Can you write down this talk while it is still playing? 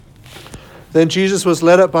Then Jesus was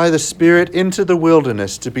led up by the Spirit into the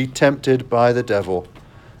wilderness to be tempted by the devil.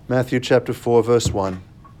 Matthew chapter 4, verse 1.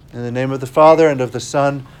 In the name of the Father, and of the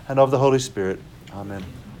Son, and of the Holy Spirit. Amen.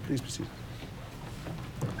 Please be seated.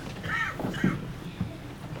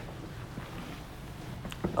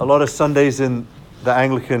 A lot of Sundays in the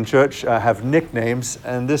Anglican Church have nicknames,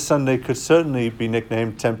 and this Sunday could certainly be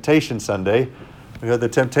nicknamed Temptation Sunday. We had the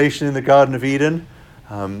temptation in the Garden of Eden,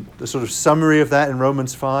 the sort of summary of that in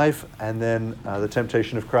Romans 5, and then the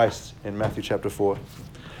temptation of Christ in Matthew chapter 4.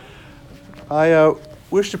 I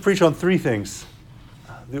wish to preach on three things: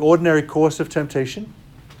 the ordinary course of temptation,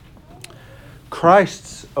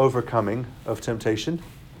 Christ's overcoming of temptation,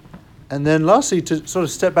 and then lastly, to sort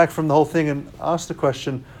of step back from the whole thing and ask the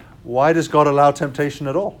question, why does God allow temptation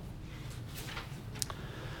at all?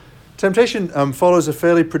 Temptation follows a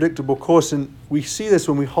fairly predictable course, and we see this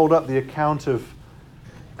when we hold up the account of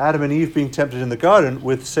Adam and Eve being tempted in the garden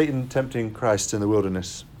with Satan tempting Christ in the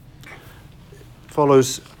wilderness. It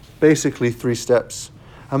follows basically three steps.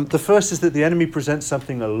 The first is that the enemy presents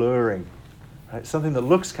something alluring, right? Something that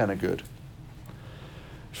looks kind of good.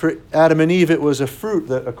 For Adam and Eve, it was a fruit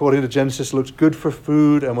that, according to Genesis, looked good for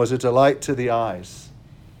food and was a delight to the eyes.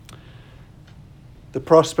 The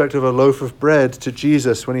prospect of a loaf of bread to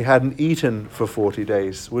Jesus when he hadn't eaten for 40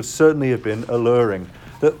 days would certainly have been alluring.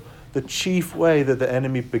 The chief way that the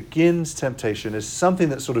enemy begins temptation is something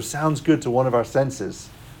that sort of sounds good to one of our senses,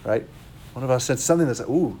 right? One of our senses, something that's like,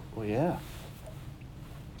 ooh, well, yeah.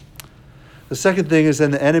 The second thing is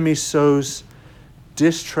then the enemy sows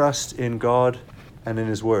distrust in God and in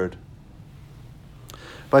his word.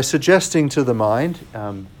 By suggesting to the mind,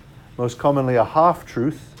 most commonly a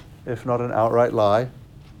half-truth, if not an outright lie,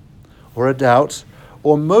 or a doubt,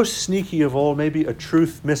 or most sneaky of all, maybe a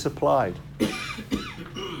truth misapplied.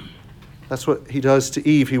 That's what he does to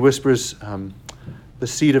Eve. He whispers the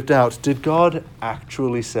seed of doubt. Did God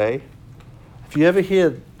actually say? If you ever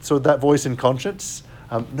hear that voice in conscience,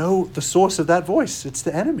 know the source of that voice. It's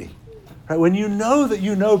the enemy. Right? When you know that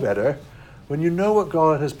you know better, when you know what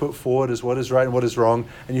God has put forward as what is right and what is wrong,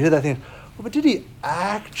 and you hear that thing, well, but did he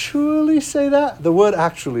actually say that? The word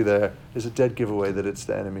actually there is a dead giveaway that it's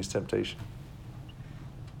the enemy's temptation.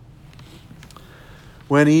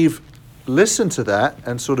 When Eve listened to that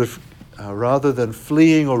and sort of, rather than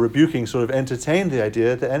fleeing or rebuking, sort of entertained the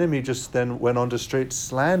idea, the enemy just then went on to straight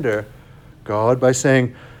slander God by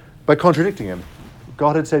contradicting him.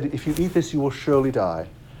 God had said, if you eat this, you will surely die.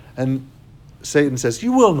 And Satan says,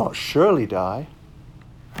 you will not surely die.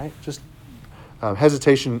 Right? Just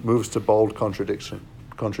hesitation moves to bold contradiction.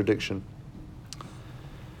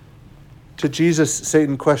 To Jesus,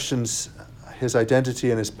 Satan questions his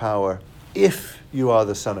identity and his power. If you are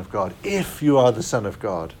the Son of God, if you are the Son of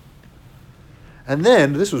God. And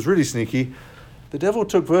then, this was really sneaky, the devil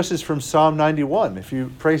took verses from Psalm 91. If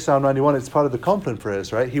you pray Psalm 91, it's part of the Compline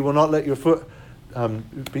prayers, right? He will not let your foot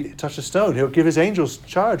touch a stone. He'll give his angels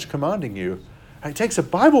charge commanding you. And he takes a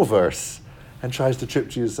Bible verse and tries to trip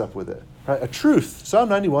Jesus up with it. Right? A truth. Psalm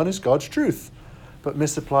 91 is God's truth. But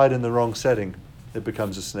misapplied in the wrong setting, it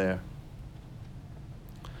becomes a snare.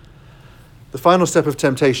 The final step of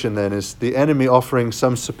temptation then is the enemy offering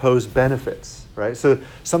some supposed benefits. Right? So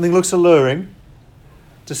something looks alluring.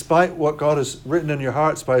 Despite what God has written in your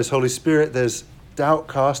hearts by his Holy Spirit, there's doubt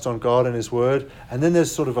cast on God and his word. And then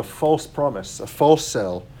there's sort of a false promise, a false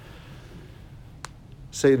sell.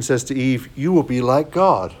 Satan says to Eve, you will be like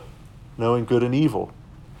God, knowing good and evil.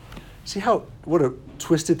 See what a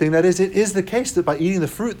twisted thing that is. It is the case that by eating the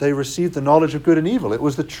fruit, they received the knowledge of good and evil. It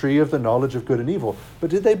was the tree of the knowledge of good and evil. But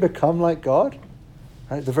did they become like God?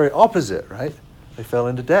 Right? The very opposite, right? They fell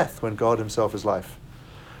into death when God himself is life.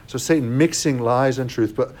 So Satan mixing lies and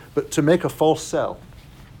truth, but to make a false sell.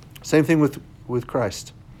 Same thing with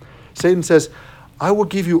Christ. Satan says, I will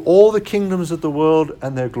give you all the kingdoms of the world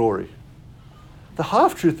and their glory. The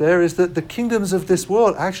half-truth there is that the kingdoms of this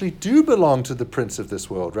world actually do belong to the prince of this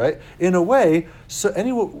world, right? In a way, so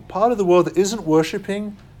any part of the world that isn't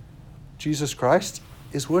worshiping Jesus Christ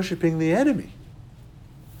is worshiping the enemy.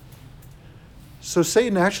 So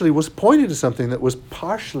Satan actually was pointing to something that was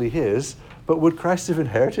partially his, but would Christ have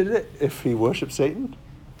inherited it if he worshipped Satan?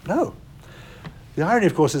 No. The irony,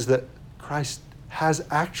 of course, is that Christ has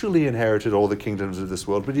actually inherited all the kingdoms of this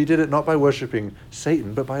world, but he did it not by worshipping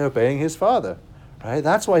Satan, but by obeying his Father. Right?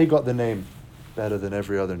 That's why he got the name better than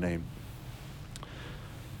every other name.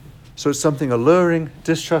 So it's something alluring,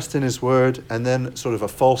 distrust in his word, and then sort of a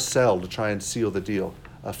false sell to try and seal the deal.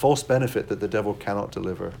 A false benefit that the devil cannot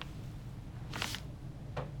deliver.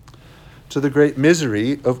 To the great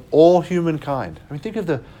misery of all humankind. I mean, think of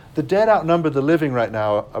the dead outnumber the living right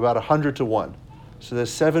now about 100 to 1. So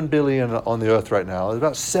there's 7 billion on the earth right now. There's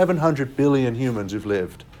about 700 billion humans who've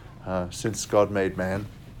lived since God made man.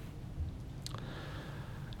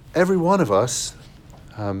 Every one of us,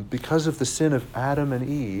 because of the sin of Adam and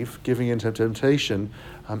Eve giving into temptation,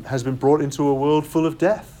 has been brought into a world full of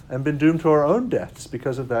death and been doomed to our own deaths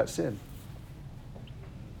because of that sin.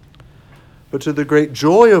 But to the great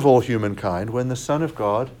joy of all humankind, when the Son of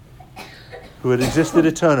God, who had existed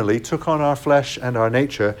eternally, took on our flesh and our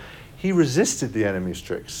nature, he resisted the enemy's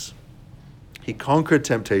tricks. He conquered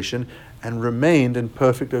temptation and remained in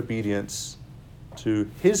perfect obedience to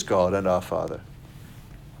his God and our Father.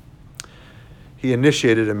 He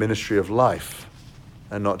initiated a ministry of life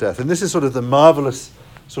and not death. And this is sort of the marvelous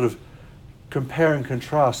sort of compare and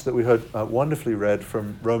contrast that we heard wonderfully read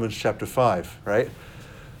from Romans chapter 5, right?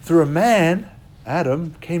 Through a man,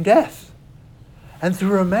 Adam, came death. And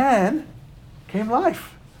through a man came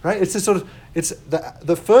life, right? It's this sort of, it's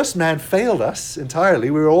the first man failed us entirely.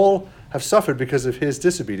 We all have suffered because of his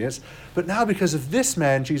disobedience. But now because of this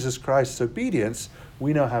man, Jesus Christ's obedience,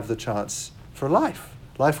 we now have the chance for life.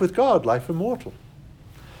 Life with God, life immortal.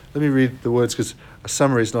 Let me read the words because a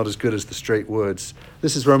summary is not as good as the straight words.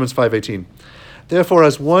 This is Romans 5:18. Therefore,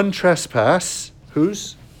 as one trespass,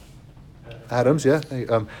 whose? Adam's, yeah.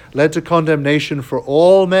 Led to condemnation for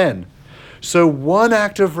all men. So one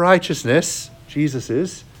act of righteousness,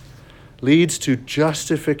 Jesus's, leads to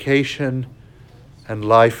justification and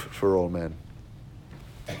life for all men.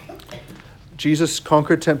 Jesus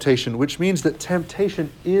conquered temptation, which means that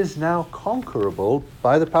temptation is now conquerable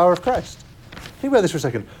by the power of Christ. Think about this for a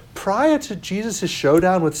second. Prior to Jesus'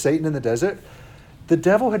 showdown with Satan in the desert, the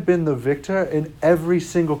devil had been the victor in every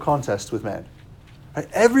single contest with man. Right?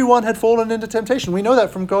 Everyone had fallen into temptation. We know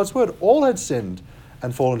that from God's word. All had sinned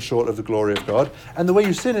and fallen short of the glory of God. And the way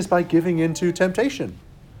you sin is by giving into temptation.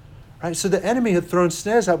 Right? So the enemy had thrown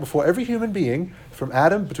snares out before every human being from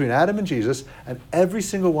Adam, between Adam and Jesus, and every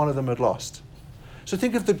single one of them had lost. So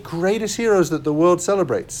think of the greatest heroes that the world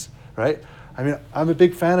celebrates, right? I mean, I'm a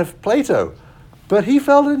big fan of Plato, but he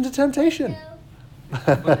fell into temptation.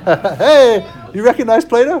 Hey, you recognize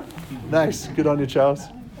Plato? Nice. Good on you, Charles.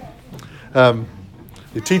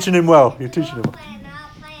 You're teaching him well. You're teaching him well.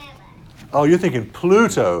 Oh, you're thinking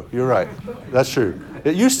Pluto. You're right. That's true.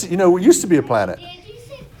 It used to, it used to be a planet. Did you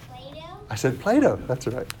say Play-Doh? I said Plato. That's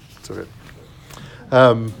all right. That's all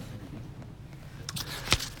right.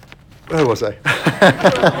 Where was I?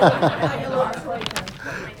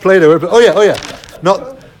 Plato. Oh yeah.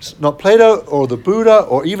 Not Plato or the Buddha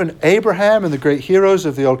or even Abraham and the great heroes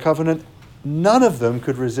of the Old Covenant. None of them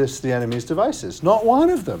could resist the enemy's devices. Not one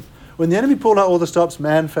of them. When the enemy pulled out all the stops,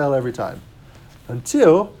 man fell every time.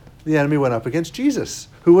 Until the enemy went up against Jesus,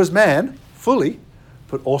 who was man, fully,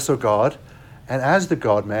 but also God. And as the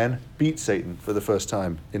God-man, beat Satan for the first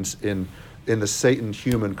time in the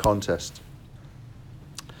Satan-human contest.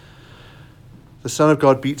 The Son of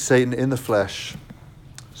God beat Satan in the flesh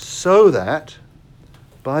so that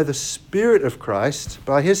by the Spirit of Christ,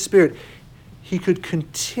 by his Spirit, he could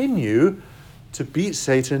continue to beat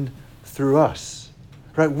Satan through us.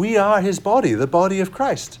 Right? We are his body, the body of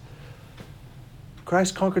Christ.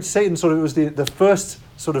 Christ conquered Satan, so it was the first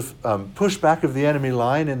sort of pushback of the enemy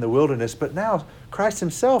line in the wilderness, but now Christ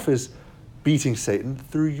himself is beating Satan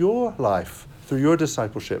through your life, through your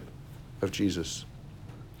discipleship of Jesus.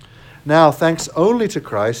 Now, thanks only to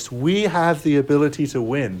Christ, we have the ability to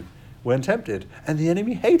win when tempted, and the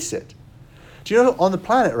enemy hates it. Do you know on the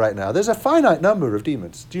planet right now, there's a finite number of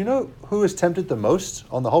demons. Do you know who is tempted the most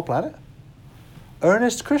on the whole planet?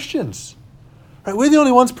 Earnest Christians. Right? We're the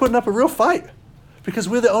only ones putting up a real fight because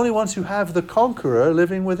we're the only ones who have the conqueror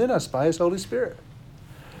living within us by his Holy Spirit.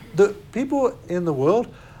 The people in the world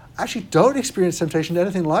actually don't experience temptation to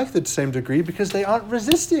anything like the same degree because they aren't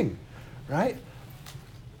resisting, right?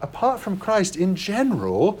 Apart from Christ, in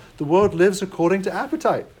general, the world lives according to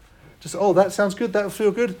appetite. Just, that sounds good, that'll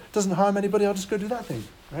feel good, doesn't harm anybody, I'll just go do that thing,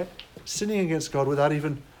 right? Sinning against God without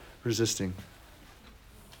even resisting.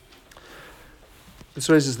 This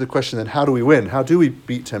raises the question then, how do we win? How do we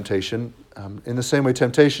beat temptation? In the same way,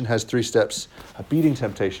 temptation has 3 steps. Beating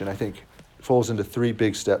temptation, I think, falls into 3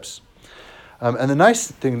 big steps. And the nice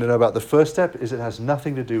thing to know about the first step is it has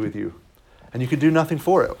nothing to do with you. And you can do nothing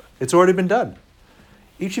for it. It's already been done.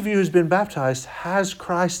 Each of you who's been baptized has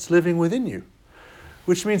Christ living within you.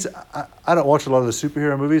 Which means, I don't watch a lot of the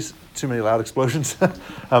superhero movies, too many loud explosions.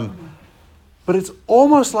 But it's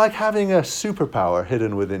almost like having a superpower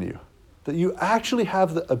hidden within you. That you actually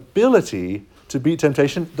have the ability to beat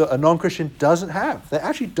temptation that a non-Christian doesn't have. They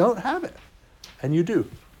actually don't have it. And you do.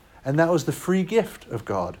 And that was the free gift of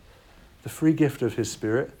God. The free gift of his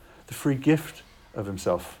Spirit. The free gift of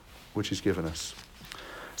himself, which he's given us.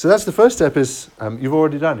 So that's the first step is you've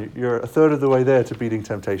already done it. You're a third of the way there to beating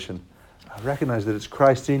temptation. Recognize that it's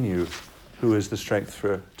Christ in you who is the strength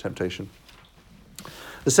for temptation.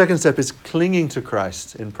 The second step is clinging to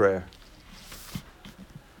Christ in prayer.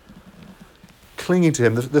 Clinging to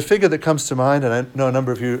him. The figure that comes to mind, and I know a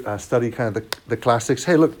number of you study kind of the classics.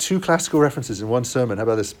 Hey, look, 2 classical references in one sermon. How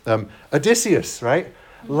about this? Odysseus, right?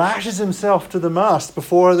 Lashes himself to the mast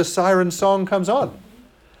before the siren song comes on.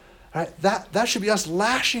 Right? That should be us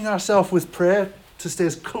lashing ourselves with prayer to stay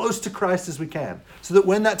as close to Christ as we can. So that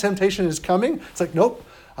when that temptation is coming, it's like, nope,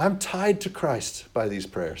 I'm tied to Christ by these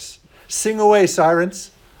prayers. Sing away,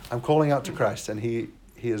 sirens. I'm calling out to Christ, and he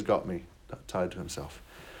has got me tied to himself.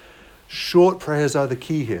 Short prayers are the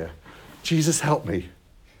key here. Jesus, help me.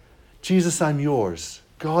 Jesus, I'm yours.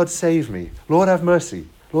 God, save me. Lord, have mercy.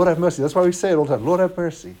 Lord, have mercy. That's why we say it all the time. Lord, have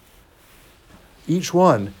mercy. Each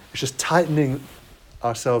one is just tightening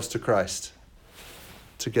ourselves to Christ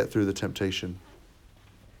to get through the temptation.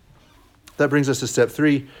 That brings us to step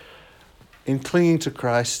 3. In clinging to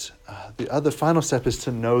Christ, the other final step is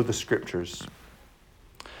to know the scriptures.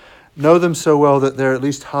 Know them so well that they're at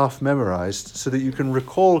least half memorized so that you can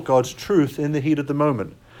recall God's truth in the heat of the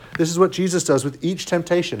moment. This is what Jesus does with each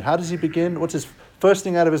temptation. How does he begin? What's his first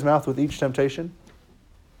thing out of his mouth with each temptation?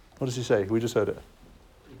 What does he say? We just heard it.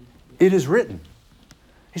 It is written.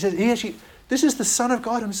 He says, this is the Son of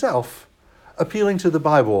God himself appealing to the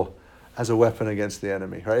Bible as a weapon against the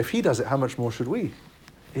enemy. Right? If he does it, how much more should we?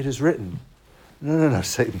 It is written. No,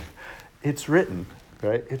 Satan. It's written.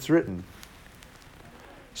 Right? It's written.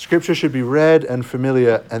 Scripture should be read and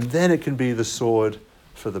familiar, and then it can be the sword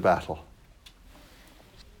for the battle.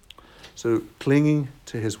 So clinging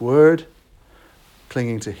to his word,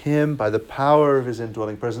 clinging to him by the power of his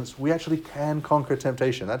indwelling presence, we actually can conquer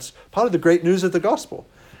temptation. That's part of the great news of the gospel,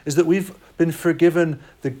 is that we've been forgiven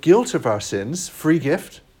the guilt of our sins, free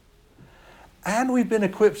gift, and we've been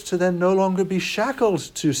equipped to then no longer be shackled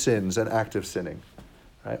to sins and active sinning.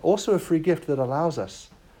 Right? Also a free gift that allows us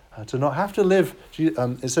to not have to live.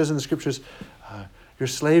 It says in the scriptures, you're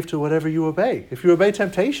slave to whatever you obey. If you obey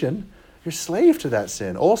temptation, you're slave to that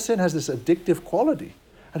sin. All sin has this addictive quality.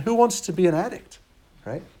 And who wants to be an addict?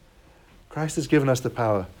 Right? Christ has given us the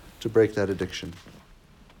power to break that addiction.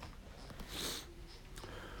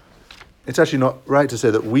 It's actually not right to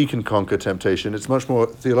say that we can conquer temptation. It's much more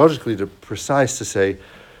theologically precise to say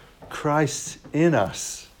Christ in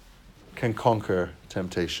us can conquer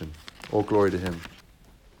temptation. All glory to him.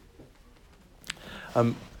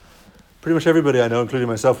 Pretty much everybody I know, including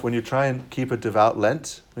myself, when you try and keep a devout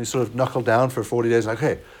Lent, when you sort of knuckle down for 40 days, like,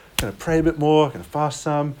 okay, going to pray a bit more, going to fast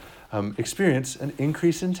some, experience an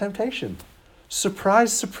increase in temptation.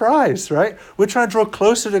 Surprise, surprise, right? We're trying to draw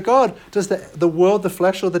closer to God. Does the world, the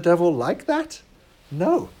flesh, or the devil like that?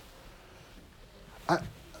 No.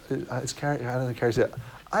 It's Carrie. I don't think Carrie's it.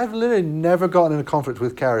 I've literally never gotten in a conflict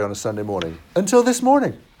with Carrie on a Sunday morning until this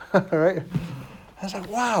morning, right? I was like,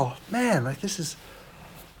 wow, man, like this is...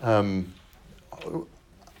 the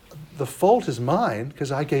fault is mine because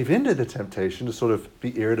I gave into the temptation to sort of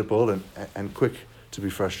be irritable and quick to be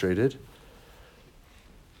frustrated.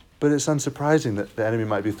 But it's unsurprising that the enemy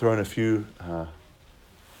might be throwing a few, the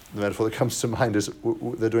metaphor that comes to mind is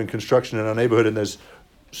they're doing construction in our neighborhood and there's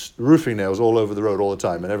roofing nails all over the road all the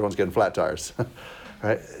time and everyone's getting flat tires.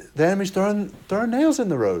 Right? The enemy's throwing nails in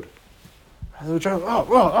the road. And they were trying,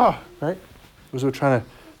 right? Because we're trying to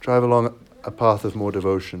drive along a path of more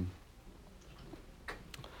devotion.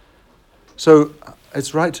 So it's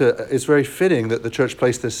very fitting that the church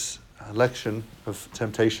placed this lection of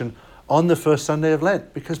temptation on the first Sunday of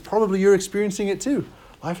Lent, because probably you're experiencing it too.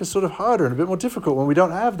 Life is sort of harder and a bit more difficult when we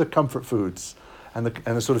don't have the comfort foods and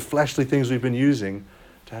the sort of fleshly things we've been using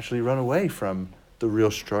to actually run away from the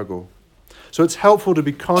real struggle. So it's helpful to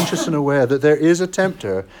be conscious and aware that there is a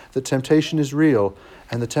tempter, that temptation is real,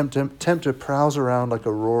 and the tempter prowls around like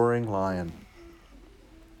a roaring lion.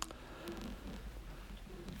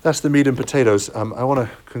 That's the meat and potatoes. I want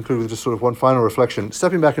to conclude with just sort of one final reflection.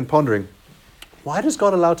 Stepping back and pondering, why does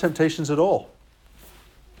God allow temptations at all?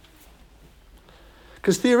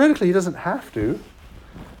 Because theoretically, he doesn't have to.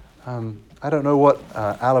 I don't know what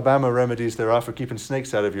Alabama remedies there are for keeping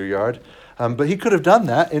snakes out of your yard, but he could have done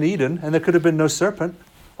that in Eden, and there could have been no serpent.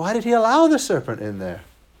 Why did he allow the serpent in there?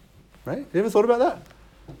 Right? You ever thought about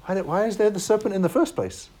that? Why is there the serpent in the first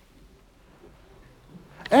place?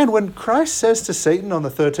 And when Christ says to Satan on the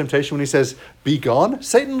third temptation, when he says, be gone,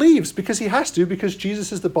 Satan leaves because he has to, because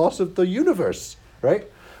Jesus is the boss of the universe, right?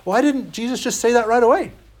 Why didn't Jesus just say that right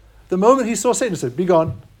away? The moment he saw Satan, he said, be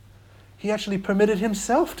gone. He actually permitted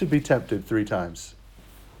himself to be tempted 3 times.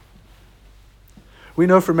 We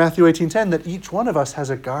know from Matthew 18:10 that each one of us has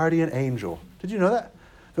a guardian angel. Did you know that?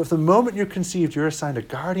 That from the moment you're conceived, you're assigned a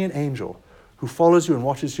guardian angel who follows you and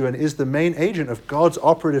watches you and is the main agent of God's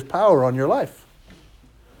operative power on your life.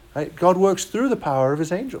 Right? God works through the power of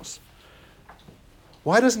his angels.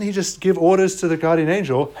 Why doesn't he just give orders to the guardian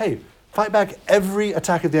angel, hey, fight back every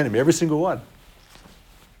attack of the enemy, every single one?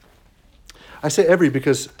 I say every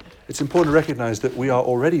because it's important to recognize that we are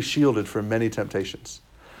already shielded from many temptations.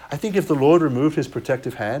 I think if the Lord removed his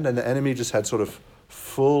protective hand and the enemy just had sort of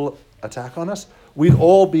full attack on us, we'd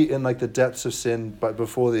all be in like the depths of sin but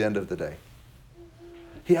before the end of the day.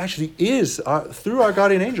 He actually is, through our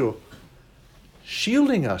guardian angel,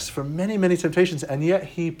 shielding us from many, many temptations, and yet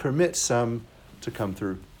he permits some to come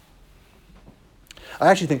through. I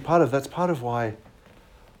actually think that's part of why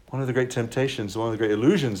one of the great temptations, one of the great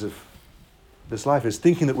illusions of this life is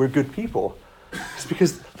thinking that we're good people. It's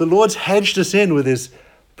because the Lord's hedged us in with his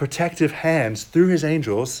protective hands through his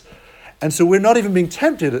angels, and so we're not even being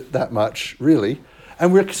tempted that much, really,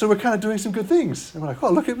 and we're kind of doing some good things. And we're like,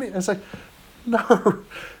 oh, look at me. And it's like, no,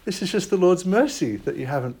 this is just the Lord's mercy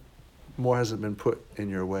that more hasn't been put in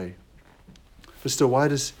your way. But still, why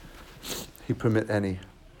does he permit any?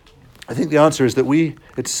 I think the answer is that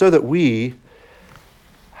it's so that we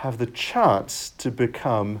have the chance to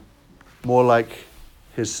become more like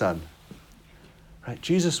his son. Right?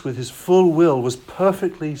 Jesus, with his full will, was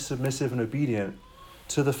perfectly submissive and obedient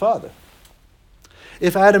to the Father.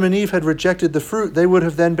 If Adam and Eve had rejected the fruit, they would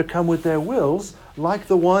have then become with their wills like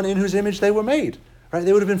the one in whose image they were made. Right?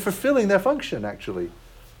 They would have been fulfilling their function, actually,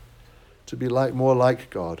 to be more like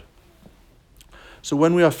God. So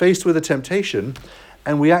when we are faced with a temptation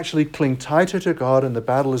and we actually cling tighter to God and the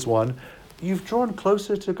battle is won, you've drawn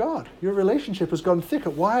closer to God. Your relationship has gotten thicker.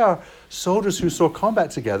 Why are soldiers who saw combat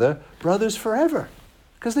together brothers forever?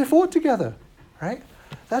 Because they fought together, right?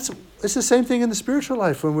 It's the same thing in the spiritual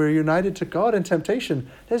life. When we're united to God in temptation,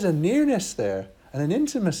 there's a nearness there and an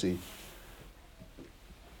intimacy.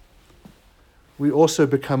 We also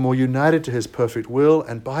become more united to his perfect will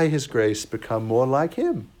and by his grace become more like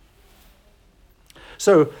him.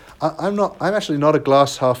 So I'm actually not a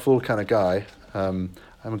glass half full kind of guy. I'm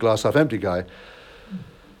a glass half empty guy.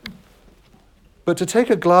 But to take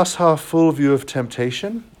a glass half full view of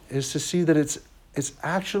temptation is to see that it's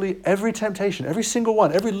actually every temptation, every single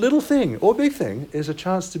one, every little thing or big thing is a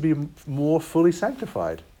chance to be more fully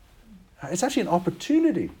sanctified. It's actually an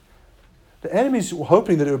opportunity. The enemy's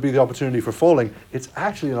hoping that it would be the opportunity for falling. It's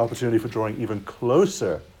actually an opportunity for drawing even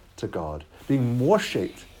closer to God, being more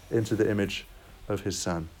shaped into the image of his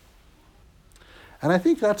son. And I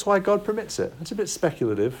think that's why God permits it. It's a bit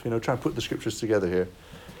speculative, trying to put the scriptures together here.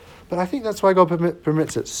 But I think that's why God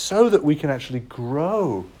permits it, so that we can actually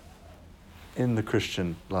grow in the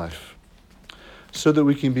Christian life, so that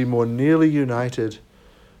we can be more nearly united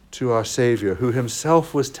to our Savior, who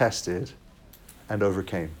himself was tested and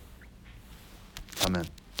overcame. Amen.